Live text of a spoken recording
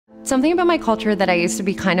Something about my culture that I used to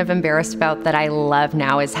be kind of embarrassed about that I love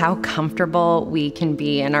now is how comfortable we can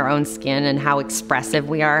be in our own skin and how expressive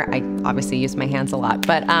we are. I obviously use my hands a lot,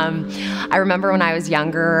 but I remember when I was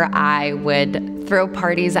younger, I would throw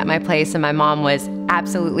parties at my place and my mom was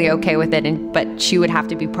absolutely okay with it, but she would have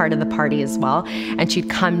to be part of the party as well. And she'd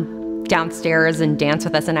come downstairs and dance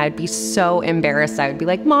with us, and I'd be so embarrassed. I would be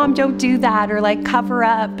like, Mom, don't do that, or like cover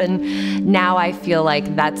up. And now I feel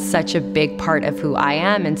like that's such a big part of who I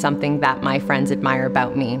am and something that my friends admire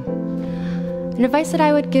about me. An advice that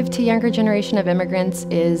I would give to younger generation of immigrants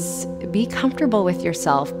is be comfortable with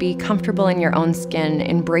yourself, be comfortable in your own skin,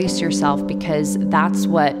 embrace yourself, because that's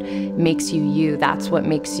what makes you you, that's what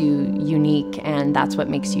makes you unique, and that's what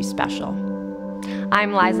makes you special.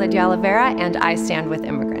 I'm Laysla de Oliveira, and I stand with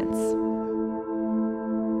immigrants.